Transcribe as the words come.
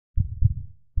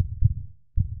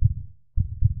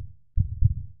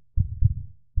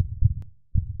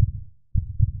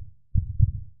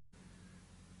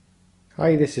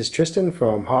Hi, this is Tristan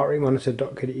from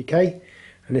heartratemonitor.co.uk,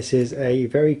 and this is a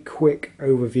very quick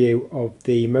overview of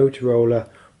the Motorola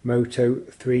Moto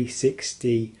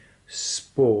 360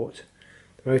 Sport.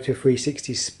 The Moto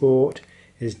 360 Sport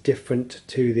is different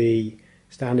to the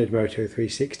standard Moto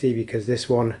 360 because this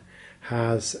one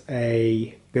has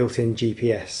a built-in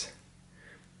GPS.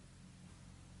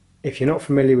 If you're not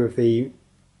familiar with the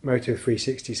Moto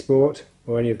 360 Sport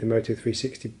or any of the Moto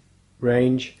 360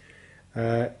 range,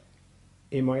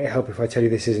 it might help if I tell you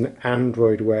this is an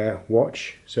Android Wear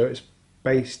watch. So it's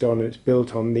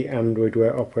built on the Android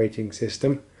Wear operating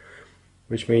system,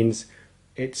 which means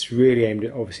it's really aimed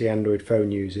at obviously Android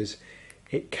phone users.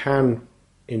 It can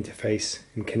interface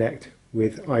and connect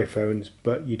with iPhones,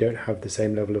 but you don't have the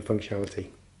same level of functionality.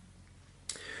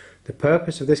 The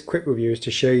purpose of this quick review is to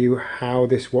show you how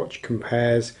this watch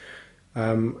compares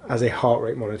as a heart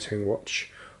rate monitoring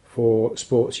watch for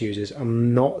sports users.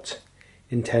 I'm not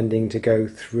intending to go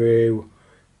through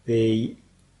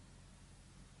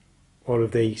all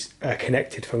of these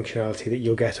connected functionality that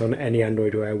you'll get on any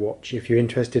Android Wear watch. If you're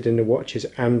interested in the watch's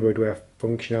Android Wear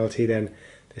functionality, then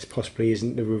this possibly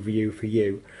isn't the review for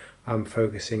you. I'm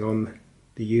focusing on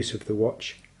the use of the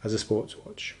watch as a sports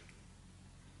watch.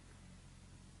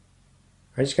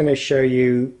 I'm just going to show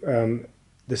you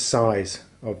the size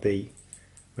of the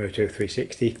Moto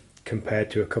 360 compared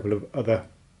to a couple of other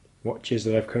watches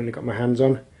that I've currently got my hands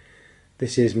on.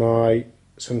 This is my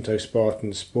Sunto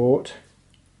Spartan Sport,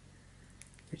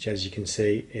 which as you can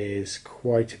see is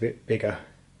quite a bit bigger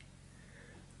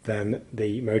than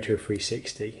the Moto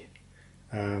 360.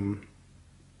 The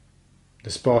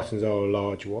Spartans are a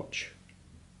large watch.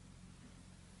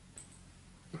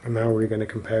 And now we're going to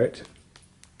compare it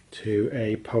to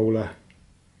a Polar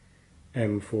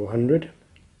M400.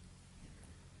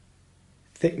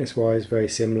 Thickness wise very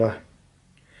similar,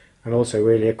 and also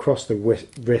really across the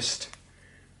wrist,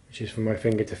 which is from my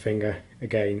finger to finger,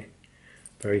 again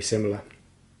very similar.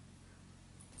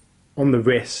 On the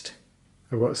wrist,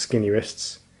 I've got skinny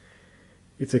wrists.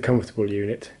 It's a comfortable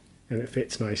unit and it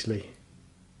fits nicely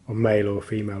on male or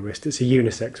female wrist. It's a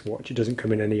unisex watch, it doesn't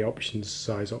come in any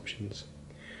size options.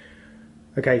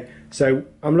 Okay, so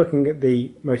I'm looking at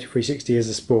the Moto 360 as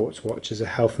a sports watch, as a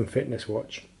health and fitness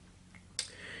watch.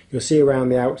 You'll see around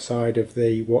the outside of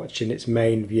the watch in its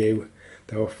main view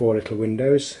there are 4 little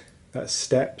windows. That's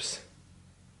steps,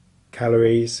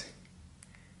 calories,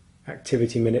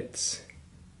 activity minutes,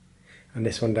 and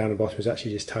this one down the bottom is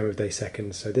actually just time of day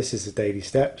seconds. So this is the daily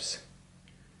steps.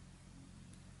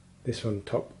 This one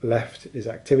top left is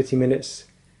activity minutes,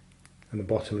 and the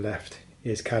bottom left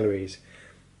is calories.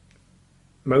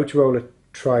 Motorola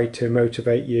tried to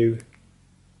motivate you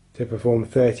to perform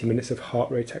 30 minutes of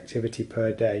heart rate activity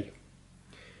per day,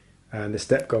 and the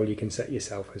step goal you can set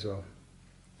yourself as well.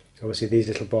 So obviously these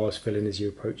little bars fill in as you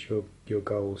approach your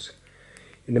goals.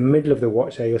 In the middle of the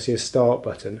watch there you'll see a start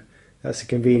button. That's a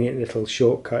convenient little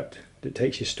shortcut that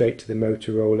takes you straight to the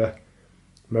Motorola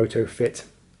Moto Fit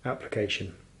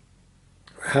application.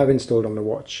 I have installed on the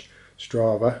watch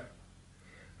Strava.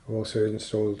 I've also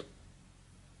installed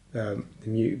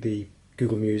the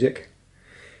Google Music,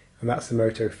 and that's the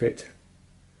Moto Fit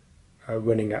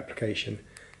running application.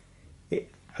 I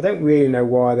don't really know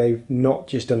why they've not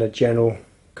just done a general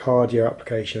cardio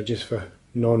application just for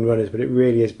non-runners, but it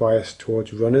really is biased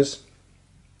towards runners.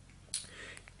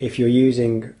 If you're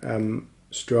using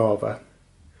Strava,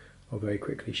 I'll very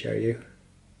quickly show you,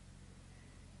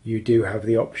 you do have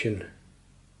the option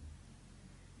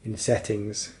in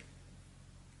settings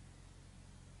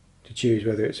to choose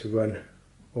whether it's a run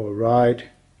or a ride.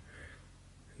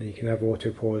 And you can have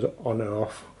auto pause on and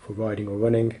off for riding or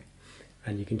running,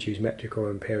 and you can choose metric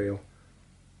or imperial.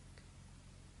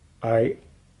 I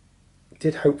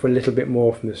did hope for a little bit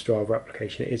more from the Strava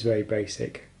application. It is very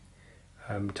basic.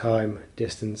 Time,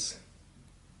 distance,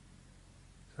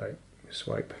 so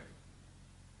swipe,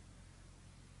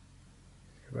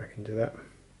 go back into that.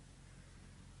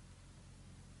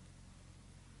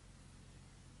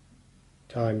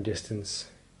 Time,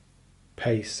 distance,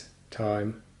 pace,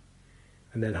 time,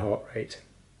 and then heart rate.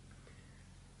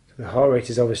 So the heart rate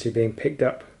is obviously being picked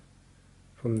up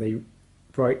from the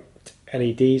bright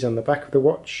LEDs on the back of the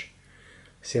watch,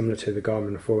 similar to the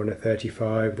Garmin Forerunner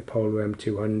 35, the Polar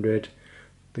M200,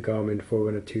 the Garmin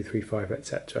Forerunner 235,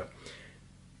 etc.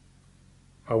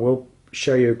 I will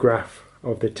show you a graph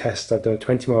of the test. I've done a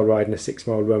 20-mile ride and a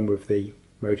 6-mile run with the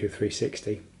Moto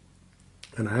 360,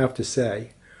 and I have to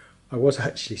say I was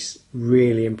actually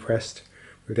really impressed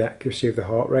with the accuracy of the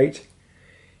heart rate.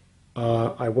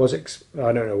 I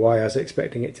don't know why, I was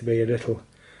expecting it to be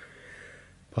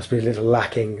possibly a little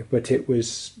lacking, but it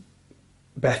was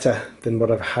better than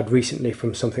what I've had recently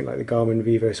from something like the Garmin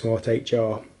Vivo Smart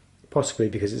HR, possibly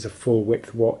because it's a full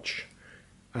width watch,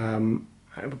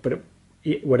 but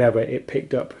it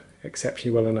picked up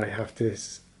exceptionally well, and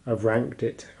I've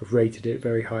rated it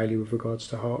very highly with regards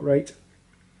to heart rate.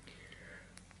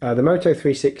 The Moto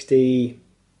 360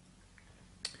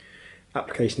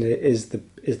 application is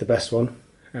the best one.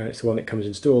 It's the one it comes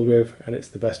installed with, and it's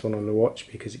the best one on the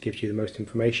watch because it gives you the most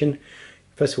information.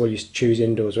 First of all, you choose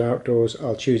indoors or outdoors.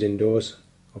 I'll choose indoors.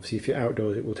 Obviously, if you're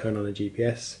outdoors, it will turn on a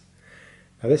GPS.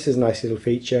 Now, this is a nice little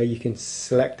feature. You can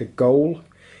select a goal,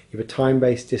 either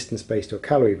time-based, distance-based, or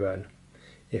calorie burn.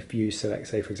 If you select,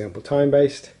 say, for example,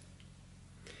 time-based,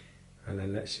 and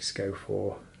then let's just go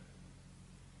for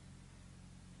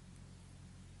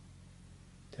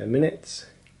 10 minutes.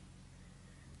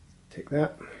 Tick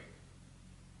that.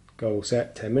 Goal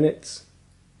set, 10 minutes.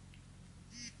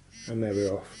 And there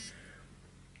we're off.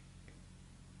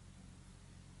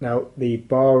 Now, the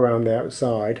bar around the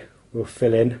outside will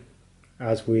fill in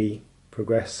as we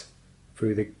progress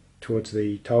towards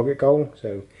the target goal.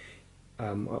 So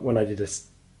when I did a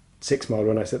 6 mile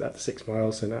run, I set that to 6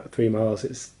 miles, and at 3 miles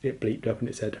it bleeped up and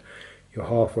it said you're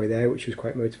halfway there, which was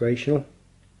quite motivational.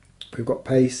 We've got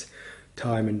pace,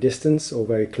 time and distance all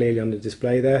very clearly on the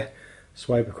display there.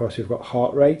 Swipe across, we've got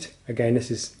heart rate. Again, this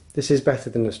is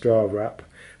better than the Strava app,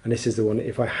 and this is the one,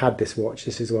 if I had this watch,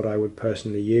 this is what I would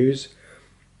personally use.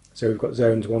 So we've got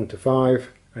zones 1 to 5,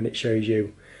 and it shows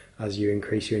you as you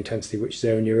increase your intensity which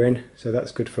zone you're in. So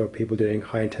that's good for people doing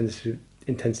high intensity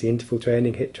interval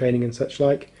training, HIIT training and such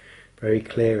like. Very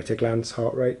clear at a glance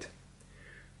heart rate.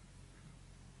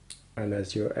 And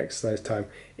there's your exercise time.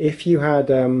 If you had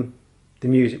the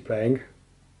music playing,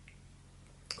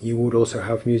 you would also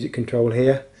have music control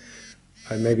here.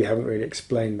 I maybe haven't really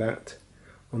explained that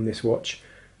on this watch.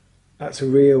 That's a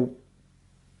real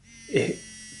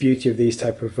beauty of these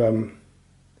type of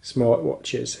smart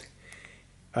watches.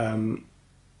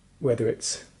 Whether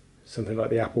it's something like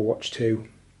the Apple Watch 2,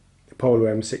 the Polo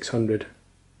M600,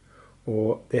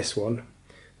 or this one,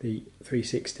 the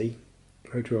 360,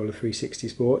 Motorola 360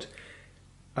 Sport.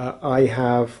 I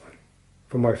have,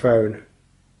 from my phone,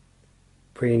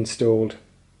 pre-installed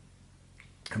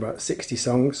about 60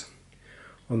 songs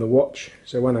on the watch,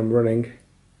 so when I'm running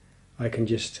I can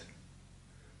just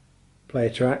play a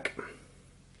track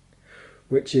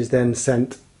which is then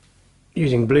sent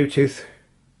using Bluetooth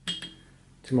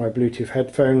to my Bluetooth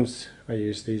headphones. I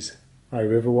use these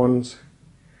iRiver ones,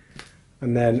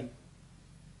 and then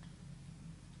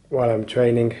while I'm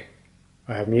training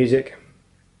I have music,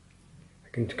 I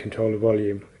can control the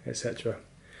volume, etc.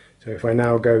 So if I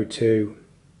now go to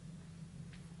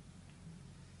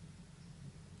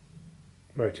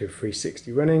Moto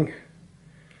 360 running,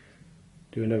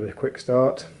 do another quick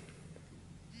start.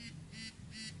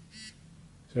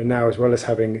 So now, as well as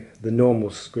having the normal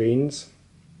screens,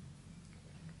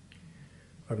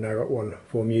 I've now got one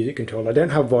for music control. I don't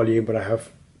have volume, but I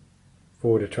have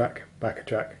forward a track, back a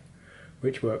track,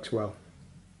 which works well.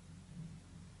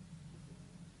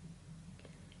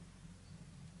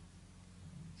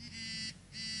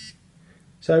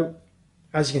 So,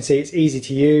 as you can see, it's easy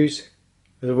to use.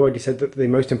 As I've already said, that the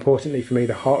most importantly for me,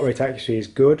 the heart rate accuracy is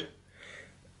good.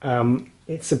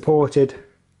 It's supported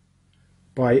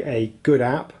by a good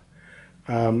app.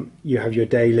 You have your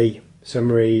daily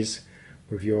summaries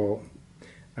with your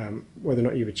whether or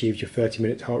not you've achieved your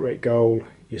 30-minute heart rate goal,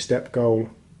 your step goal,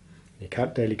 your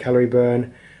daily calorie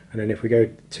burn. And then if we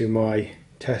go to my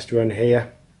test run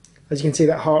here, as you can see,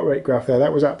 that heart rate graph there,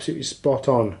 that was absolutely spot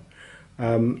on.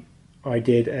 I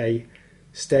did a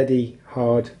steady,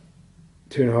 hard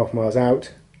 2.5 miles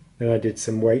out, then I did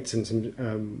some weights and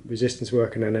some resistance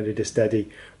work, and then I did a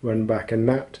steady run back, and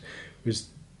that was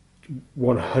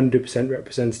 100%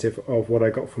 representative of what I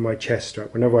got from my chest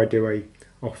strap. Whenever I do a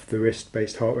off the wrist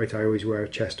based heart rate, I always wear a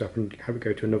chest strap and have it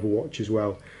go to another watch as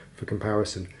well for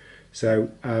comparison.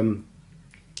 So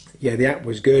yeah, the app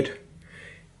was good.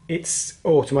 It's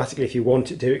automatically, if you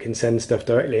want it to, it can send stuff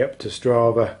directly up to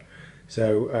Strava.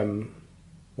 So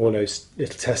all those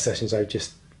little test sessions I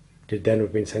just did then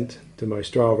have been sent to my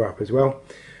Strava app as well.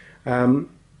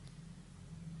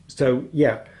 So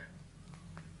yeah,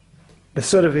 the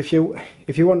sort of, if you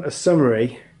want a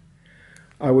summary,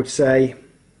 I would say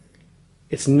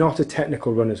it's not a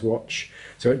technical runner's watch.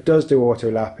 So it does do auto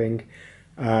lapping.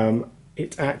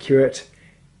 It's accurate.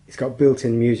 It's got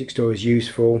built-in music storage,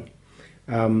 useful.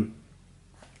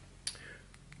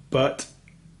 But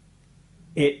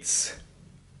it's,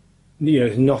 you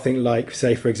know, nothing like,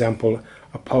 say, for example,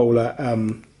 a Polar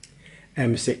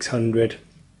M600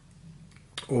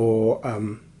 or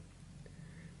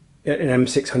an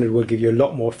M600 will give you a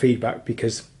lot more feedback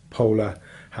because Polar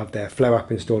have their Flow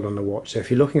app installed on the watch. So if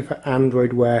you're looking for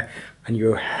Android wear and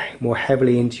you're more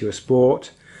heavily into your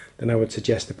sport, then I would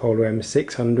suggest the Polar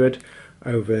M600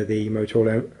 over the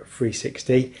Motorola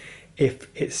 360. If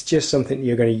it's just something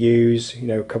you're going to use, you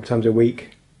know, a couple of times a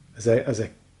week as a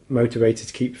motivator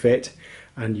to keep fit,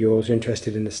 and you're also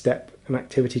interested in the step and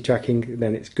activity tracking,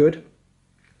 then it's good.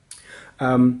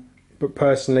 But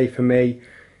personally, for me,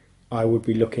 I would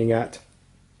be looking at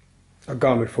a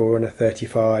Garmin Forerunner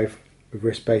 35 with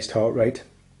wrist-based heart rate,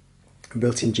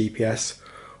 built-in GPS,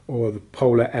 or the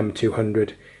Polar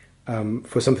M200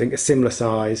 for something a similar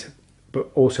size,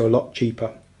 but also a lot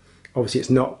cheaper. Obviously,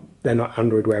 they're not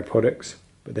Android Wear products,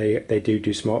 but they do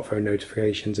smartphone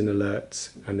notifications and alerts,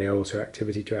 and they're also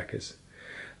activity trackers.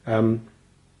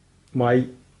 My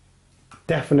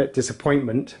definite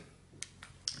disappointment,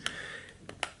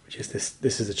 which is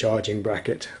this is a charging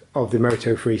bracket of the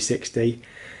Moto 360,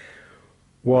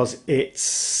 was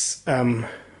its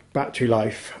battery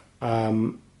life.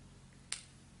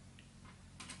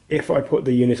 If I put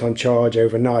the unit on charge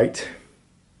overnight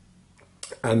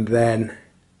and then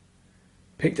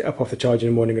picked it up off the charger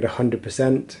in the morning at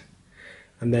 100%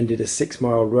 and then did a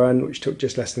 6-mile run, which took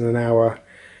just less than an hour,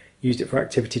 used it for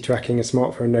activity tracking and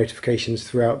smartphone notifications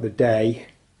throughout the day,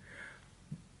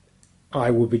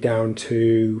 I would be down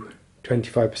to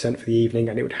 25% for the evening,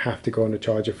 and it would have to go on the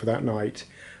charger for that night.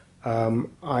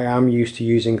 I am used to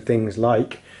using things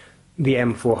like the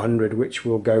M400, which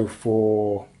will go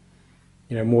for,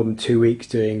 you know, more than 2 weeks,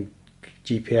 doing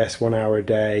GPS 1 hour a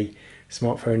day,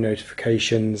 smartphone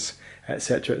notifications,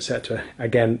 etc., etc.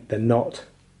 Again, they're not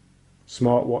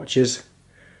smartwatches,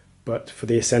 but for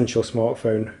the essential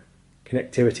smartphone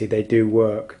connectivity, they do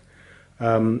work.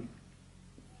 I'm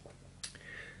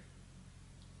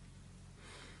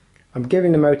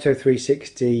giving the Moto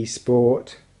 360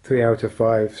 Sport 3 out of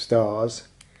 5 stars.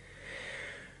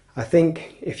 I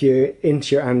think if you're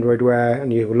into your Android Wear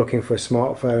and you're looking for a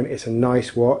smartphone, it's a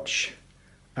nice watch.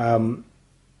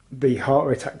 The heart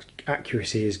rate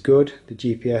accuracy is good, the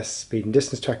GPS speed and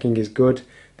distance tracking is good,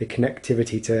 the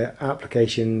connectivity to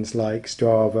applications like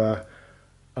Strava,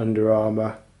 Under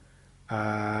Armour,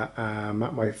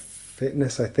 Map My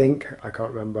Fitness, I think, I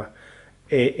can't remember,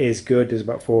 it is good. There's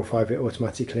about 4 or 5 it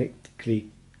automatically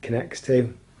connects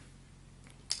to.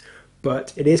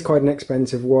 But it is quite an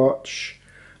expensive watch.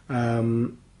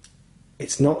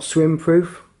 It's not swim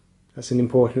proof. That's an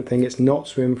important thing. It's not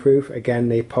swim proof. Again,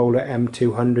 the Polar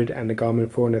M200 and the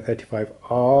Garmin Forerunner 35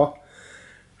 are.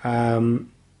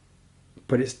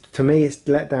 But to me, it's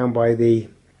let down by the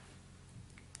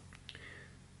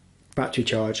battery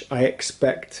charge. I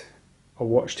expect a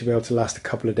watch to be able to last a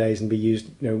couple of days and be used,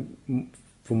 you know,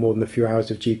 for more than a few hours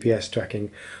of GPS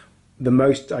tracking. The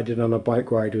most I did on a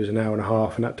bike ride was an hour and a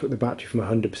half, and that took the battery from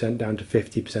 100% down to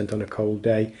 50% on a cold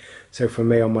day. So for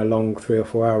me, on my long 3 or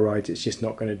 4 hour rides, it's just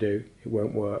not going to do. It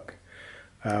won't work.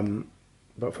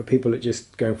 But for people that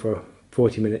just going for a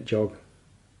 40-minute jog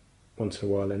once in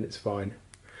a while, then it's fine.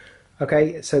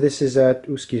 Okay, so this is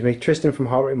Tristan from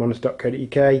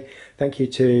heartratemonitor.co.uk. Thank you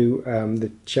to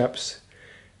the chaps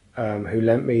who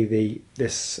lent me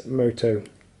this Moto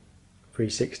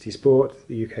 360 Sport,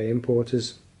 the UK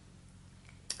importers.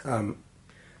 3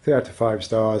 out of 5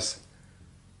 stars.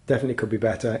 Definitely could be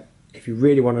better. If you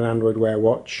really want an Android Wear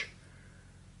watch,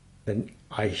 then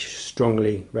I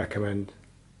strongly recommend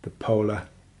the Polar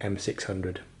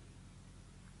M600.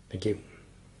 Thank you.